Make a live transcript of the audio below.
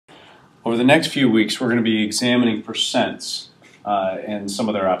Over the next few weeks, we're going to be examining percents and some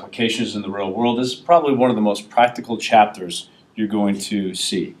of their applications in the real world. This is probably one of the most practical chapters you're going to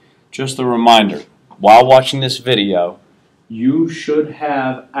see. Just a reminder, while watching this video, you should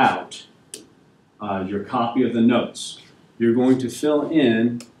have out your copy of the notes. You're going to fill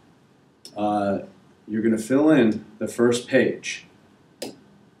in the first page.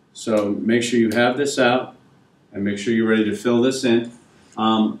 So make sure you have this out and make sure you're ready to fill this in.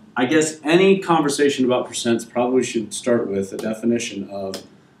 I guess any conversation about percents probably should start with a definition of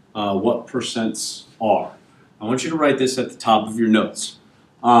what percents are. I want you to write this at the top of your notes.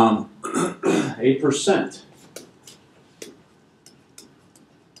 A percent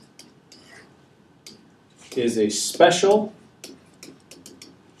is a special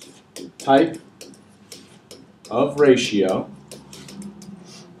type of ratio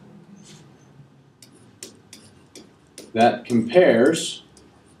that compares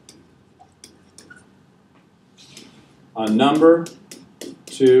a number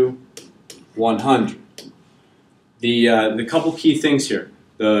to 100. The couple key things here.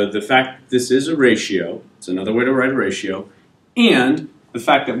 The fact that this is a ratio, it's another way to write a ratio, and the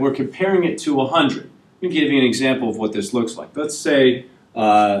fact that we're comparing it to 100. Let me give you an example of what this looks like. Let's say,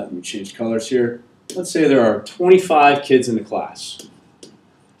 let me change colors here. Let's say there are 25 kids in the class,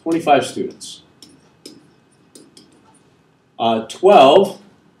 25 students. 12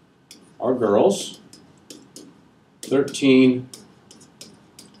 are girls, 13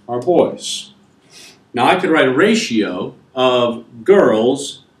 are boys. Now I could write a ratio of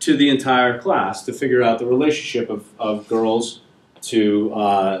girls to the entire class to figure out the relationship of girls to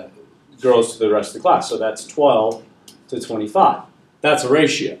the rest of the class. So that's 12 to 25. That's a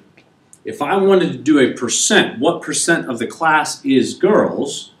ratio. If I wanted to do a percent, what percent of the class is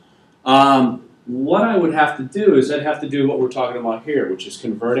girls, what I would have to do is I'd have to do what we're talking about here, which is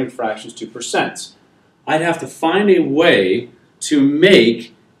converting fractions to percents. I'd have to find a way to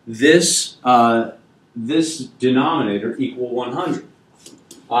make this, this denominator equal 100,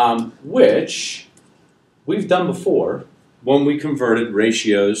 which we've done before when we converted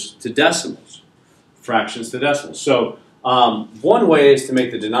ratios to decimals, fractions to decimals. So one way is to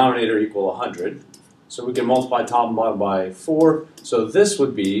make the denominator equal 100. So we can multiply top and bottom by 4. So this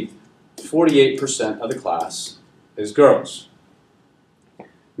would be 48% of the class is girls.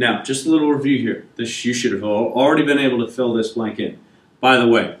 Now, just a little review here. You should have already been able to fill this blank in. By the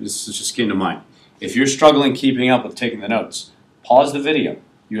way, this just came to mind. If you're struggling keeping up with taking the notes, pause the video.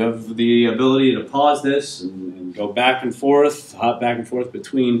 You have the ability to pause this and go back and forth, hop back and forth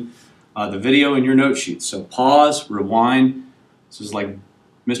between the video and your note sheet. So pause, rewind. This is like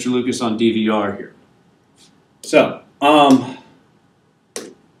Mr. Lucas on DVR here. So,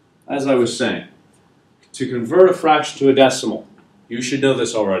 as I was saying, to convert a fraction to a decimal, you should know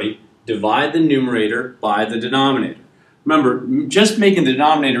this already, divide the numerator by the denominator. Remember, just making the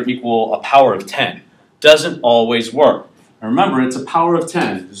denominator equal a power of 10 doesn't always work. And remember, it's a power of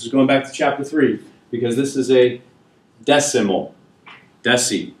 10. This is going back to chapter 3, because this is a decimal.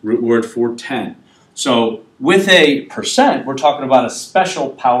 Deci, root word for 10. So with a percent, we're talking about a special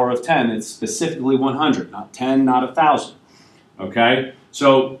power of 10. It's specifically 100, not 10, not 1,000. Okay?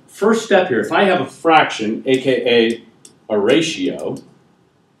 So first step here, if I have a fraction, aka a ratio,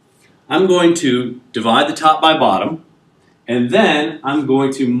 I'm going to divide the top by bottom, and then I'm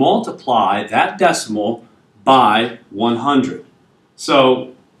going to multiply that decimal by 100.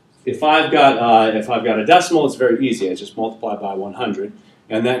 So if I've got a decimal, it's very easy. I just multiply by 100,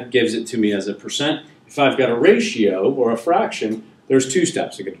 and that gives it to me as a percent. If I've got a ratio or a fraction, there's two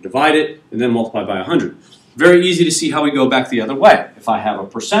steps. I'm going to divide it and then multiply by 100. Very easy to see how we go back the other way. If I have a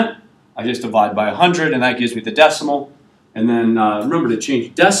percent, I just divide by 100, and that gives me the decimal. And then remember, to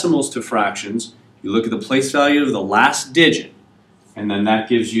change decimals to fractions, you look at the place value of the last digit, and then that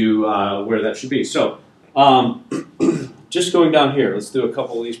gives you where that should be. So just going down here, let's do a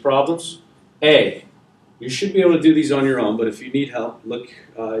couple of these problems. A, you should be able to do these on your own, but if you need help, look,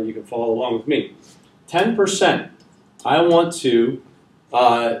 you can follow along with me. 10%, I want to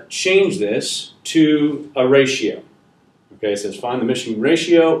change this to a ratio. Okay, it says find the missing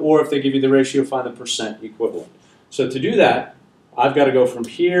ratio, or if they give you the ratio, find the percent equivalent. So to do that, I've got to go from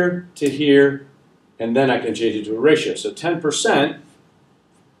here to here, and then I can change it to a ratio. So 10%,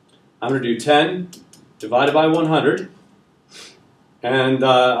 I'm going to do 10 divided by 100, and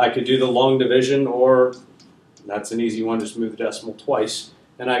I could do the long division, or that's an easy one, just move the decimal twice,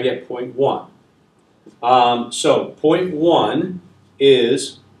 and I get 0.1. So 0.1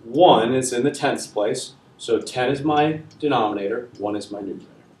 is 1, it's in the tenths place, so 10 is my denominator, 1 is my numerator.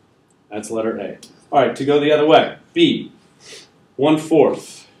 That's letter A. All right, to go the other way, B,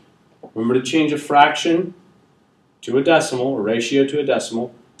 1/4. Remember to change a fraction to a decimal, or ratio to a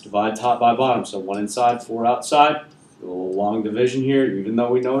decimal. Divide top by bottom. So 1 inside, 4 outside. A little long division here, even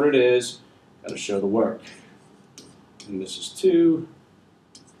though we know what it is. Got to show the work. And this is 2.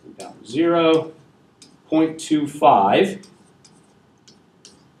 Down to 0. 0.25.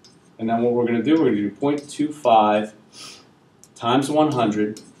 And then what we're going to do, we're going to do 0.25 times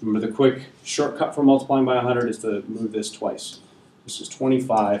 100. Remember the quick shortcut for multiplying by 100 is to move this twice. This is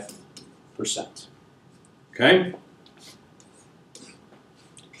 25%. Okay?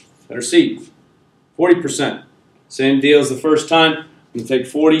 Letter C, 40%. Same deal as the first time. I'm going to take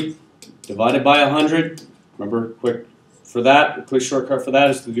 40, divide it by 100. Remember, quick for that, the quick shortcut for that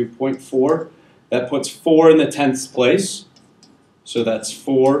is to do 0.4. That puts 4 in the tenths place. So that's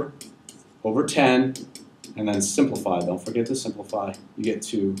 4 over 10. And then simplify. Don't forget to simplify. You get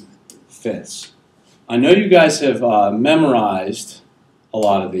 2/5. I know you guys have memorized a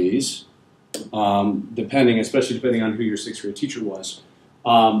lot of these, especially depending on who your 6th grade teacher was.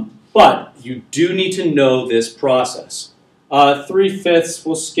 But you do need to know this process. 3/5,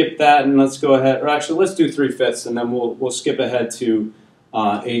 we'll skip that and let's go ahead, or actually let's do 3/5 and then we'll skip ahead to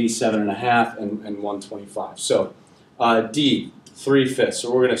 87.5 and 125. So D, 3/5.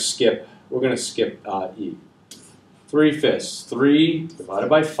 So we're gonna skip E. 3/5. 3 divided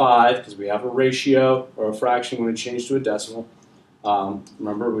by 5, because we have a ratio or a fraction when it changed to a decimal.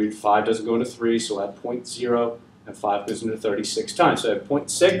 Remember, 5 doesn't go into 3, so we'll add 0.0, and 5 goes into 36 times. So I have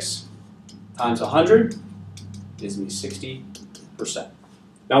 0.6 times 100 gives me 60%.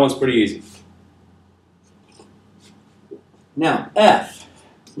 That one's pretty easy. Now, F,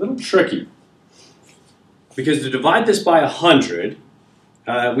 a little tricky, because to divide this by 100,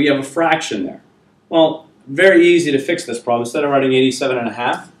 we have a fraction there. Well, very easy to fix this problem. Instead of writing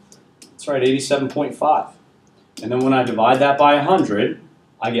 87.5, let's write 87.5. And then when I divide that by 100,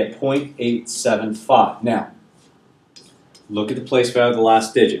 I get 0.875. Now, look at the place value of the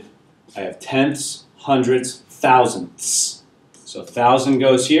last digit. I have tenths, hundredths, thousandths. So 1,000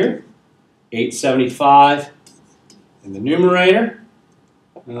 goes here, 875 in the numerator.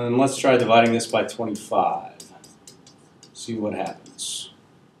 And then let's try dividing this by 25. See what happens.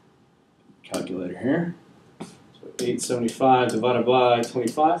 Calculator here. So 875 divided by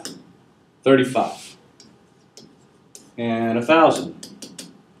 25, 35. And 1,000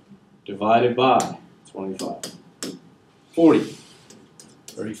 divided by 25, 40.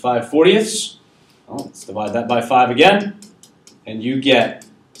 35 40ths. Oh, let's divide that by 5 again. And you get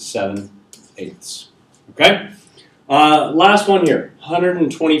 7/8. Okay? Last one here,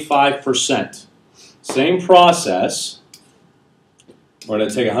 125%. Same process. We're going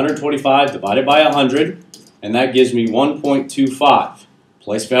to take 125 divided by 100, and that gives me 1.25.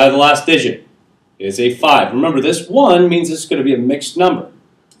 Place value of the last digit is a 5. Remember, this 1 means it's going to be a mixed number.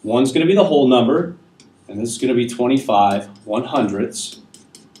 1's going to be the whole number, and this is going to be 25 100ths.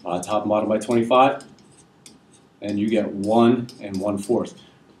 Top and bottom by 25, and you get 1 1/4.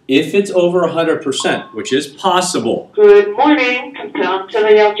 If it's over 100%, which is possible. Good morning. Come to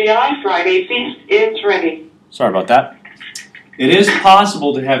the LGI. Friday feast is ready. Sorry about that. It is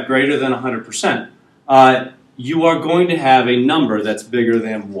possible to have greater than 100%. You are going to have a number that's bigger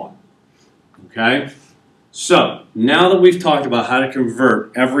than 1. Okay? So, now that we've talked about how to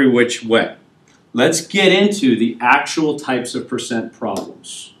convert every which way, let's get into the actual types of percent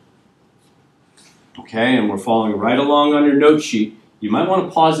problems. Okay, and we're following right along on your note sheet. You might want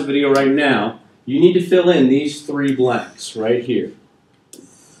to pause the video right now. You need to fill in these 3 blanks right here.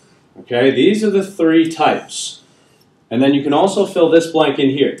 Okay, these are the 3 types. And then you can also fill this blank in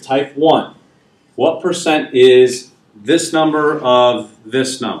here. Type 1. What percent is this number of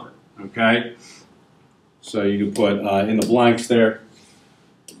this number? Okay, so you can put in the blanks there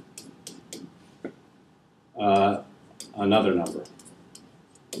another number.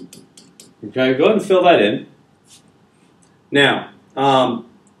 Okay, go ahead and fill that in. Now,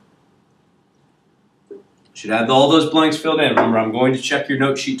 should have all those blanks filled in. Remember, I'm going to check your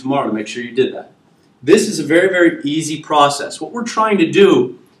note sheet tomorrow to make sure you did that. This is a very, very easy process. What we're trying to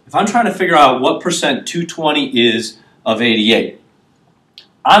do, if I'm trying to figure out what percent 220 is of 88,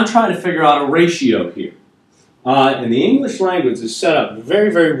 I'm trying to figure out a ratio here. And the English language is set up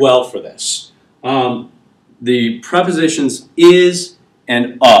very, very well for this. The prepositions is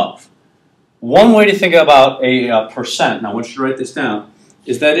and of. One way to think about a percent, and I want you to write this down,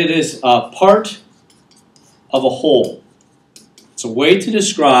 is that it is a part of a whole. It's a way to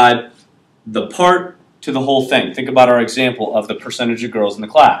describe the part to the whole thing. Think about our example of the percentage of girls in the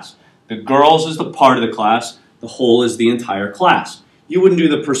class. The girls is the part of the class, the whole is the entire class. You wouldn't do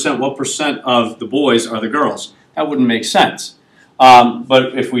the percent, what percent of the boys are the girls. That wouldn't make sense.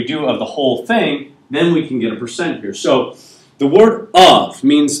 But if we do of the whole thing, then we can get a percent here. So the word of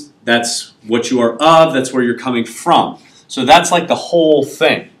means that's what you are of, that's where you're coming from. So that's like the whole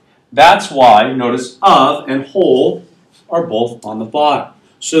thing. That's why, notice, of and whole are both on the bottom.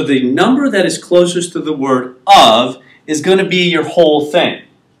 So the number that is closest to the word of is going to be your whole thing.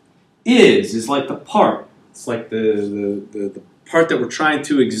 Is like the part. It's like the part that we're trying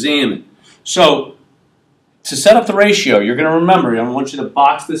to examine. So to set up the ratio, you're going to remember, I want you to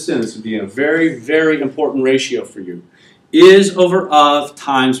box this in. This would be a very, very important ratio for you. Is over of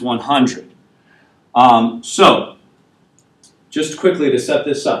times 100. So just quickly to set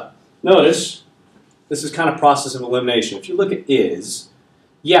this up. Notice, this is kind of process of elimination. If you look at is,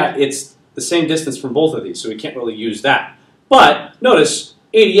 yeah, it's the same distance from both of these, so we can't really use that. But notice,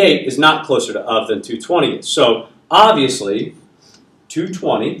 88 is not closer to of than 220 is. So obviously,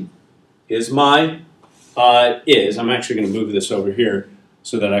 220 is my is. I'm actually going to move this over here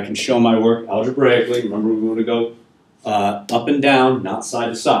so that I can show my work algebraically. Remember, we want to go up and down, not side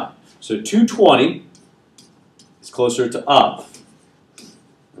to side. So 220 is closer to of.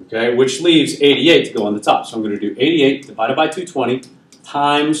 Okay, which leaves 88 to go on the top. So I'm going to do 88 divided by 220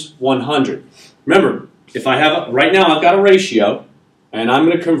 times 100. Remember, if I have, right now I've got a ratio, and I'm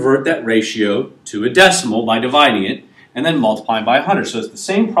going to convert that ratio to a decimal by dividing it, and then multiplying by 100. So it's the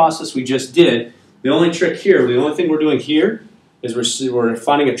same process we just did. The only trick here, the only thing we're doing here, is we're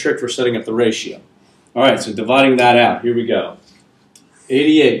finding a trick for setting up the ratio. All right, so dividing that out, here we go.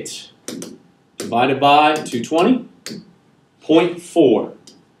 88 divided by 220, 0.4.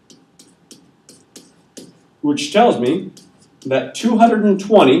 Which tells me that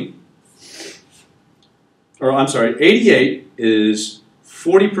 88 is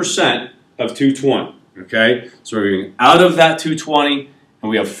 40% of 220, okay? So we're going out of that 220, and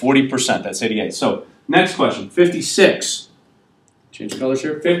we have 40%, that's 88. So next question, 56. Change colors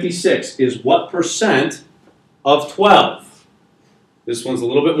here. 56 is what percent of 12? This one's a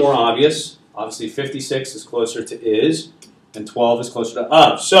little bit more obvious. Obviously 56 is closer to is, and 12 is closer to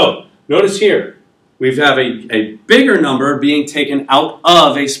of. So notice here, we have a bigger number being taken out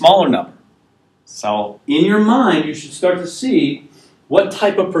of a smaller number. So in your mind, you should start to see what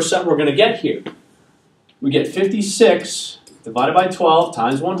type of percent we're going to get here. We get 56 divided by 12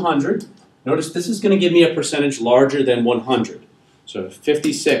 times 100. Notice this is going to give me a percentage larger than 100. So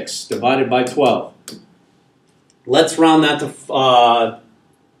 56 divided by 12. Let's round that to,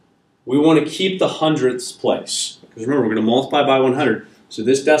 we want to keep the hundredths place. Because remember, we're going to multiply by 100. So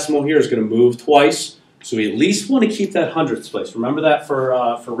this decimal here is going to move twice. So we at least want to keep that hundredths place. Remember that for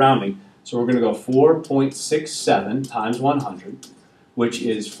rounding. So we're going to go 4.67 times 100, which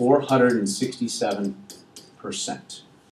is 467%.